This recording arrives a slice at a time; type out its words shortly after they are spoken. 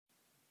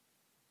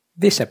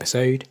This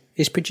episode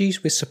is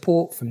produced with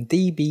support from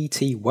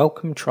DBT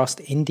Wellcome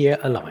Trust India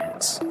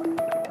Alliance.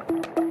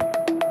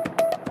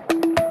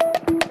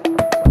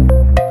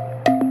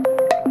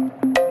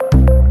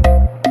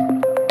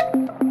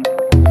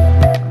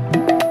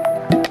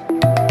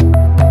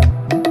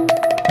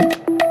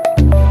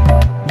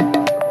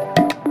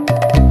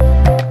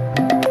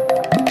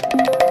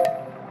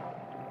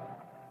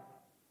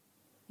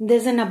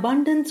 There's an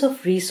abundance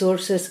of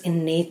resources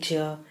in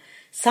nature,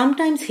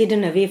 sometimes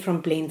hidden away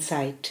from plain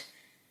sight.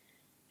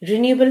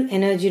 Renewable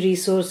energy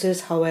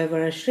resources,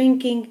 however, are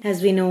shrinking,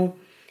 as we know,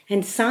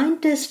 and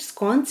scientists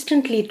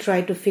constantly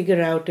try to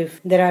figure out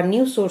if there are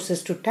new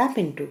sources to tap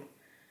into.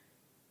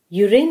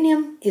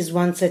 Uranium is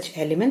one such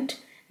element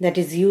that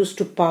is used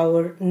to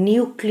power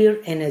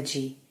nuclear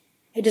energy.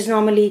 It is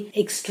normally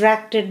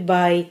extracted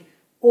by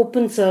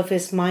open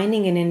surface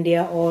mining in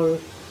India or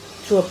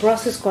through a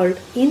process called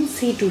in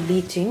situ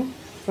leaching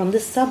from the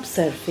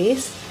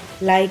subsurface,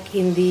 like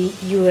in the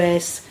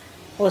US,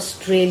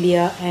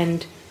 Australia,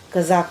 and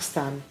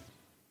Kazakhstan.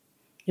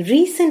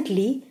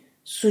 Recently,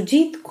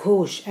 Sujit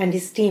Ghosh and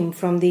his team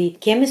from the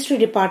Chemistry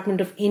Department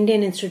of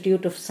Indian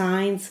Institute of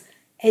Science,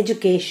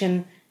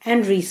 Education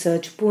and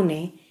Research,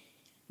 Pune,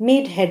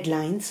 made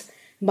headlines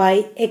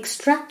by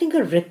extracting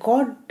a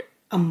record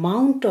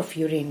amount of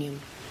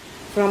uranium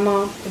from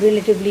a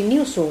relatively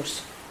new source,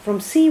 from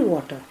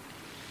seawater.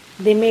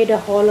 They made a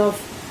haul of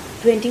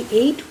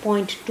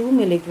 28.2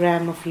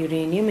 milligram of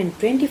uranium in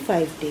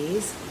 25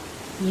 days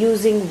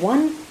using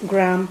 1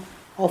 gram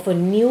of a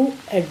new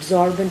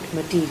adsorbent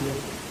material.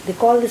 They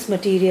call this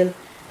material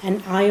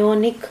an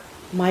ionic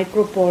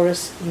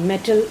microporous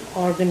metal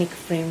organic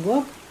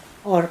framework,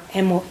 or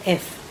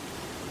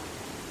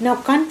MOF. Now,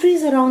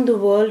 countries around the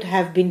world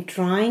have been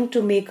trying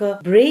to make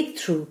a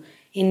breakthrough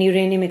in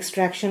uranium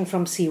extraction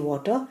from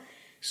seawater.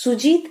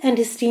 Sujit and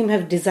his team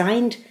have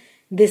designed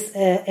this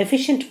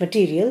efficient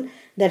material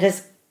that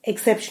has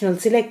exceptional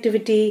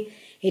selectivity,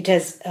 it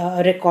has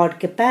a record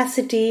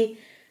capacity,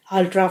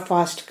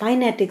 ultra-fast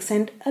kinetics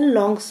and a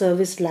long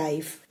service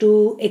life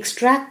to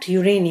extract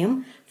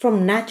uranium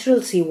from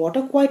natural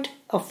seawater quite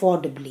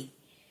affordably.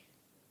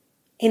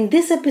 In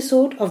this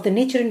episode of the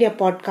Nature India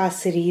podcast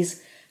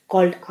series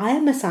called I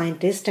Am a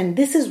Scientist and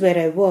This Is Where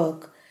I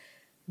Work,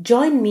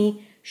 join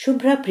me,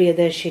 Shubhra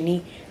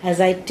Priyadarshini, as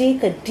I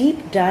take a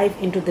deep dive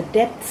into the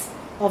depths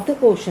of the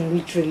ocean,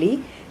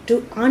 literally,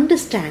 to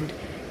understand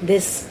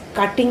this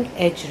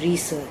cutting-edge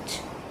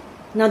research.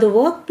 Now, the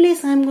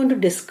workplace I'm going to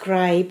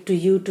describe to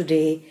you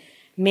today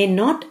may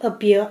not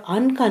appear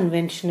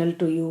unconventional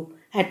to you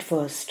at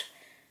first.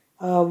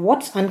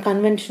 What's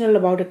unconventional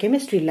about a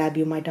chemistry lab,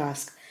 you might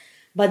ask?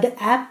 But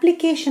the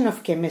application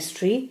of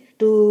chemistry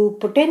to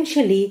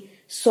potentially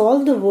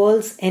solve the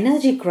world's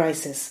energy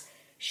crisis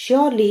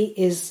surely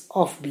is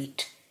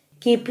offbeat.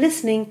 Keep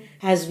listening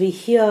as we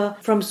hear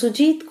from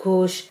Sujit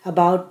Ghosh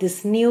about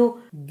this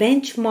new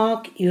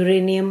benchmark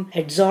uranium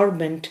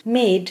adsorbent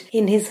made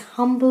in his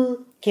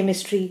humble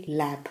chemistry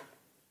lab.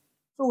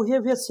 So we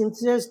have here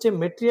synthesized a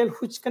material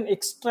which can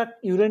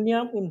extract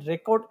uranium in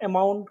record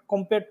amount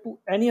compared to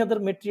any other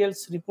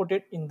materials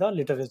reported in the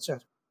literature.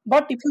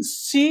 But if you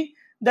see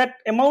that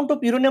amount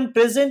of uranium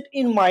present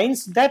in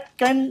mines, that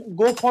can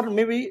go for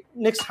maybe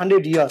next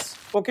 100 years.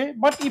 Okay,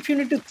 but if you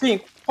need to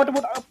think, what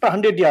about after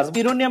 100 years?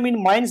 Uranium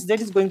in mines,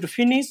 that is going to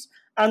finish,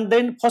 and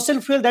then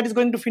fossil fuel, that is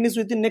going to finish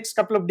within next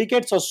couple of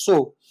decades or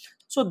so.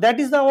 So that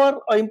is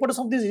our importance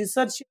of this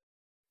research.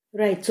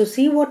 Right, so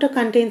seawater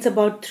contains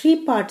about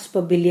 3 parts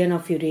per billion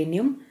of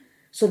uranium.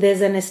 So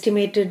there's an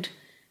estimated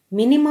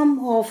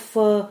minimum of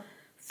 4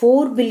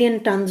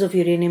 billion tons of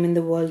uranium in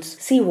the world's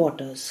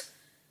seawaters.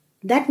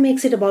 That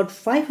makes it about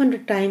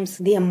 500 times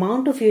the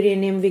amount of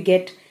uranium we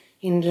get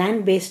in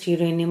land-based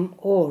uranium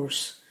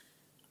ores.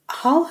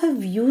 How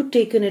have you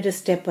taken it a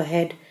step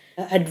ahead,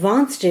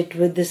 advanced it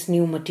with this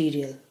new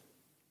material?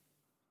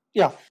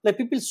 Yeah, like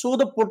people saw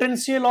the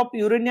potential of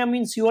uranium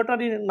in seawater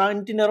in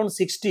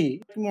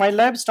 1960. My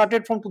lab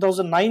started from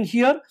 2009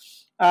 here,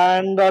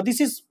 and this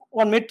is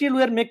one material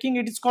we are making.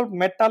 It is called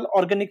metal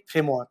organic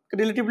framework,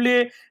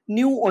 relatively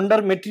new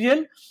wonder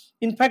material.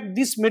 In fact,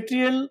 this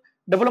material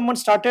development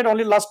started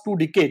only last 2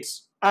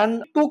 decades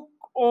and took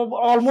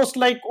almost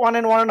like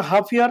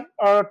 1.5 year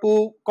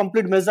to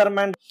complete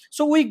measurement.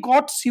 So we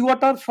got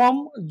seawater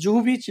from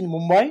Juhu Beach in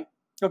Mumbai.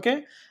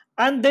 Okay,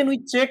 and then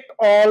we checked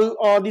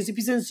all this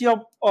efficiency of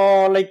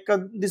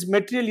this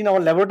material in our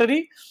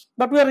laboratory,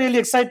 but we are really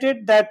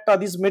excited that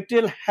this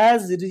material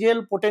has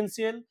real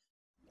potential.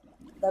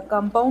 The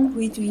compound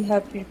which we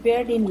have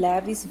prepared in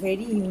lab is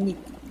very unique.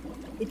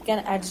 It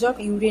can absorb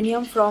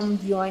uranium from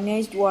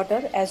deionized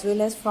water as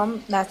well as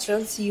from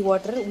natural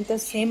seawater with the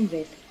same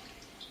rate.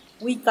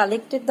 We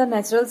collected the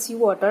natural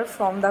seawater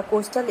from the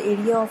coastal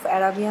area of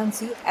Arabian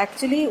Sea.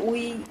 Actually,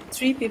 we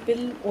 3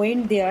 people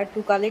went there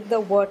to collect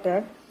the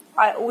water.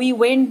 We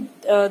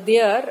went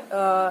there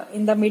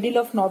in the middle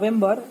of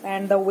November,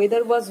 and the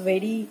weather was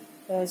very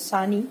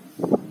sunny,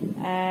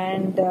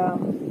 and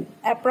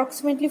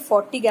approximately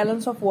 40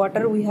 gallons of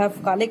water we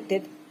have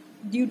collected,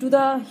 Due to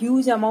the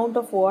huge amount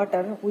of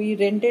water, we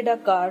rented a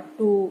car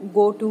to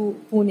go to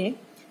Pune.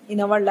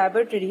 In our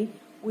laboratory,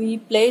 we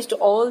placed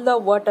all the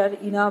water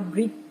in a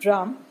brick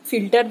drum,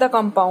 filtered the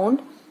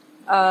compound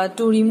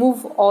to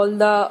remove all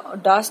the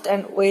dust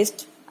and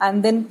waste,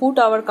 and then put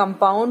our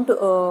compound.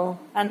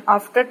 And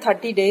after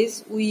 30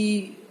 days,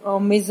 we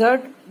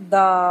measured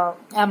the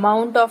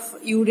amount of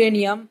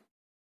uranium.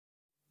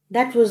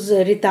 That was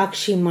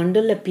Ritakshi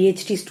Mandal, a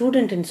PhD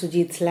student in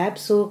Sujit's lab.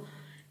 So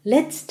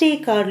let's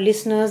take our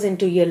listeners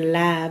into your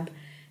lab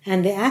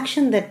and the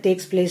action that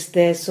takes place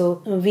there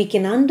so we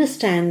can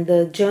understand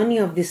the journey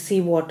of this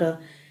seawater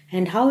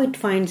and how it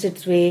finds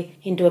its way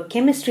into a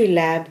chemistry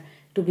lab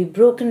to be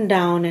broken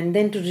down and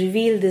then to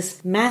reveal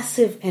this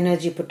massive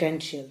energy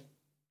potential.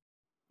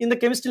 In the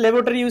chemistry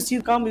laboratory, you see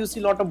a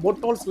lot of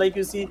bottles, like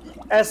you see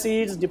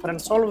acids, different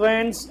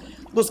solvents,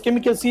 those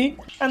chemicals see,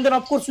 and then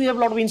of course we have a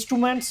lot of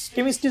instruments.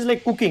 Chemistry is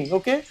like cooking,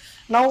 okay?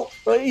 Now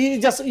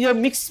you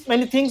mix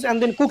many things and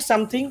then cook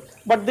something,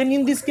 but then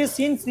in this case,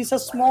 since these are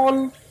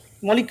small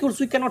molecules,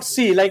 we cannot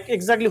see like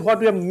exactly what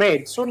we have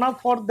made. So now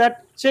for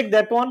that, check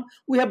that one,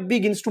 we have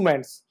big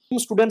instruments.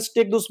 Students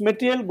take those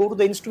material, go to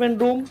the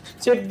instrument room,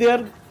 check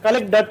there,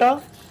 collect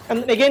data,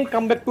 and again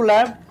come back to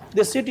lab.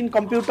 They sit in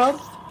computer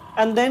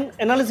and then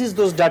analyze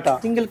those data.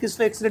 Single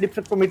crystal X-ray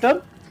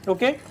diffractometer,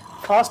 okay,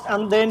 first,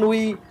 and then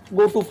we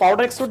go to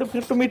powder X-ray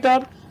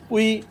diffractometer.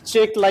 We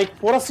check like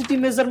porosity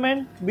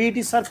measurement,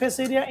 BET surface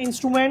area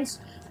instruments.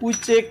 We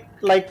check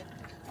like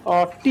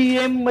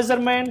TM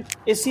measurement,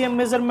 ACM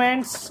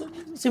measurements.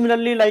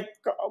 Similarly, like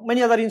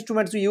many other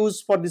instruments we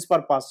use for this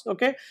purpose.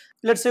 Okay,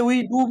 let's say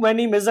we do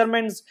many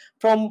measurements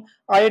from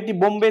IIT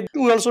Bombay.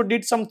 We also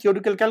did some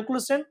theoretical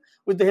calculation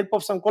with the help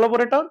of some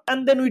collaborator,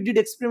 and then we did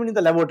experiment in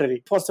the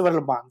laboratory for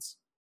several months.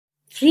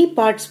 3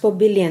 parts per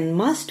billion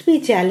must be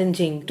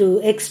challenging to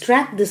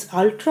extract this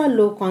ultra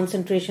low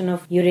concentration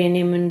of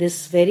uranium in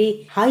this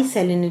very high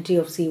salinity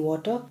of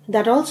seawater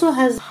that also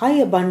has high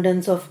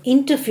abundance of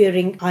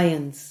interfering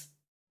ions.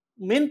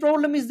 Main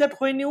problem is that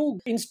when you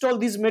install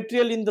this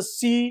material in the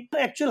sea,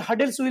 the actual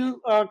hurdles will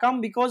come,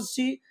 because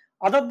see,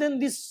 other than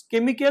these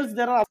chemicals,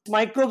 there are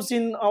microbes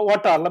in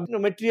water.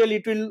 Material,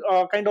 it will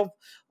kind of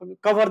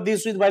cover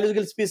this with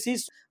biological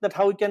species. That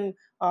how we can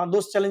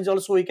those challenges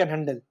also we can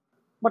handle.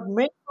 But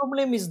main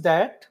problem is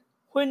that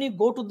when you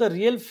go to the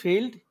real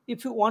field,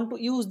 if you want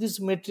to use this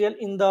material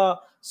in the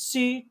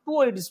sea, two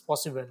ways it is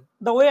possible.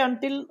 The way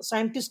until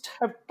scientists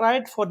have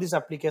tried for this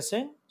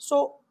application.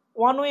 So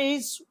one way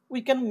is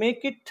we can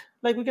make it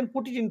like we can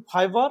put it in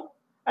fiber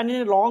and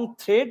in a long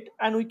thread,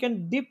 and we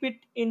can dip it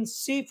in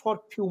sea for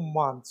few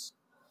months,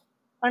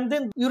 and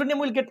then uranium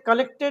will get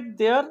collected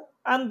there,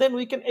 and then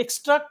we can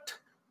extract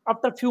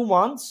after few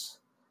months,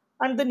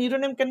 and then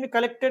uranium can be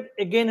collected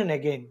again and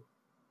again.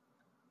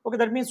 Okay,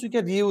 that means we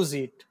can reuse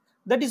it.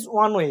 That is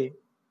one way.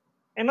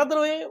 Another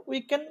way,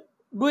 we can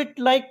do it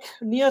like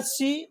near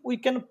sea, we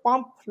can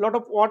pump a lot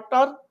of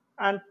water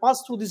and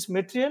pass through this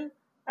material,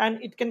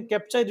 and it can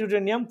capture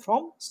uranium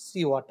from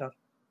seawater.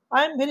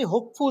 I am very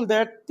hopeful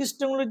that this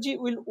technology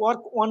will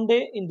work one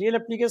day in real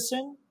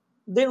application.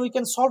 Then we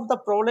can solve the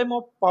problem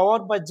of power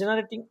by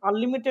generating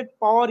unlimited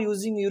power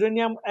using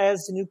uranium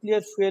as nuclear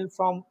fuel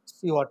from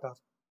seawater.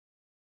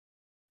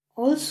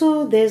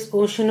 Also, there's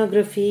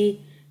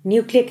oceanography,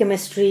 nuclear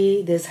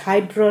chemistry, there's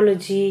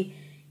hydrology,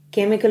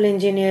 chemical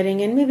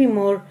engineering, and maybe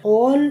more,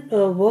 all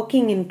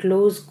working in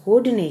close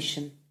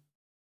coordination.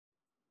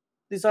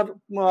 These are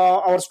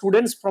our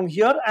students from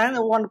here and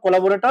one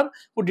collaborator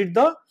who did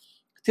the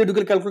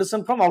theoretical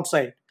calculation from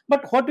outside.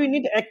 But what we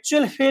need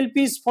actual help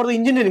is for the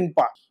engineering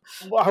part.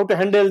 How to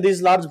handle this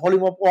large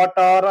volume of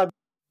water.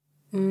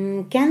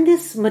 Can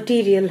this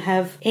material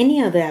have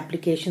any other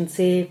application,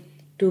 say,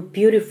 to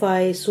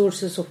purify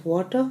sources of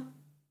water?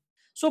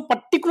 So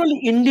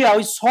particularly India,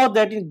 we saw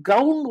that in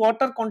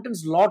groundwater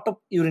contains lot of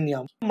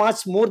uranium,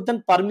 much more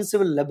than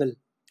permissible level.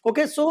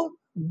 Okay, so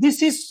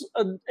this is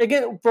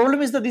again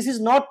problem is that this is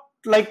not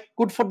like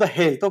good for the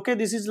health. Okay,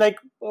 this is like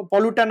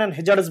pollutant and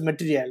hazardous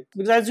material,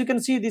 because as you can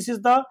see, this is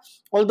the,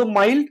 although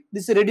mild,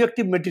 this is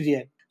radioactive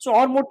material. So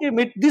our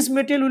this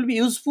material will be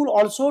useful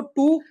also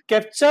to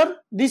capture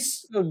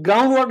this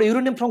groundwater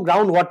uranium from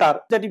groundwater.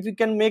 That if we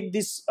can make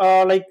this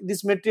like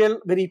this material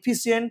very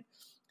efficient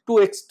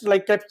to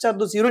like capture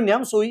those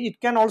uranium, so it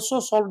can also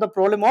solve the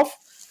problem of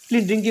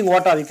clean drinking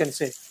water, you can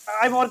say.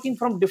 I'm working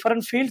from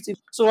different fields.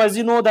 So as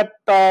you know that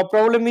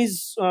problem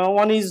is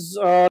one is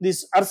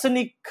this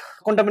arsenic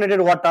contaminated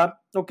water.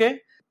 Okay,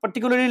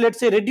 particularly let's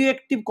say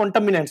radioactive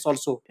contaminants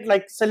also,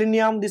 like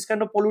selenium, this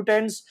kind of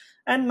pollutants,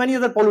 and many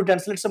other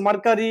pollutants, let's say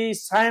mercury,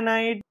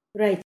 cyanide.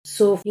 Right.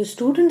 So your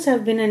students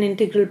have been an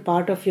integral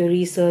part of your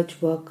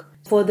research work.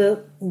 For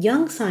the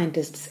young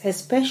scientists,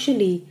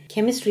 especially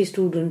chemistry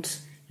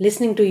students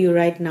listening to you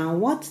right now,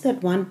 what's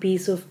that one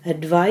piece of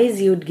advice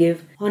you'd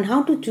give on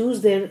how to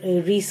choose their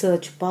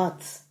research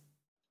paths?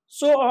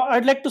 So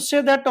I'd like to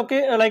say that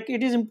like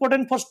it is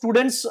important for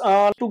students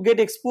to get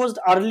exposed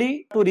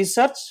early to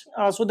research,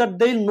 so that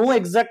they'll know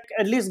exact,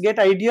 at least get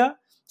idea.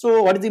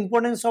 So what is the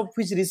importance of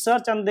which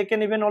research, and they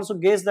can even also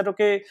guess that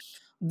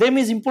them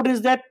is important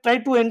is that try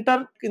to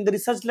enter in the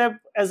research lab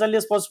as early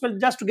as possible,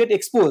 just to get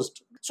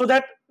exposed, so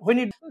that when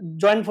you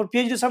join for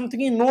PhD or something,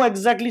 you know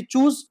exactly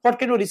choose what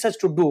kind of research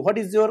to do, what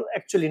is your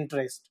actual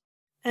interest.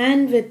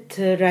 And with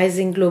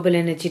rising global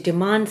energy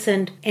demands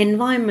and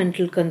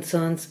environmental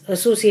concerns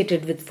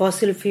associated with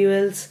fossil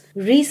fuels,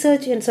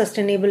 research in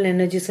sustainable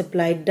energy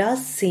supply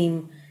does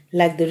seem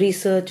like the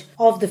research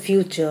of the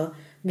future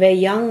where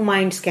young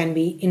minds can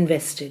be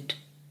invested.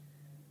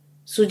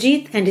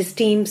 Sujit and his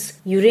team's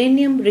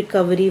uranium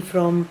recovery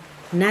from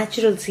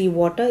natural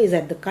seawater is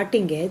at the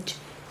cutting edge.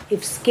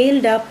 If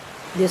scaled up,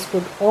 this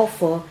could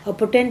offer a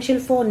potential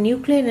for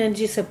nuclear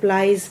energy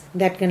supplies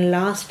that can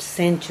last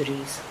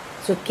centuries.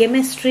 So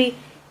chemistry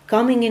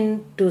coming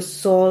in to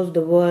solve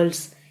the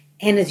world's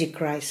energy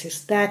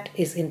crisis. That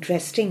is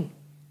interesting.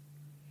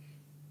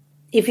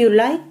 If you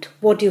liked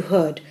what you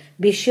heard,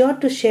 be sure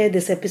to share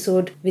this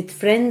episode with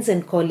friends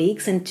and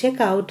colleagues and check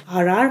out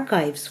our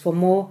archives for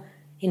more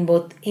in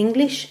both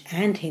English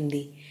and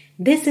Hindi.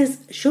 This is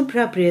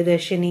Shubhra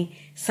Priyadarshini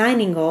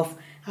signing off.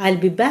 I'll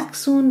be back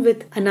soon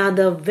with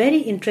another very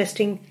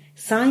interesting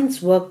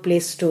science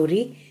workplace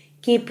story.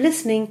 Keep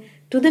listening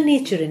to the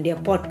Nature India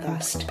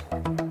podcast.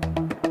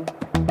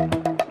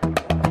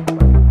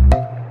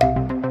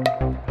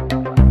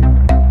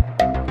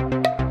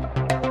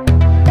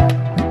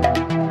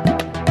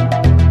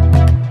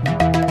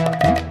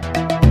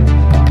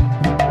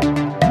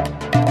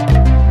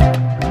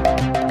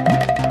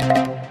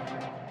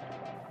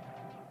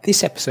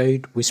 This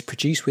episode was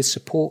produced with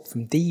support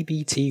from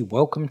DBT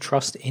Wellcome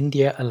Trust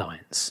India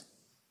Alliance.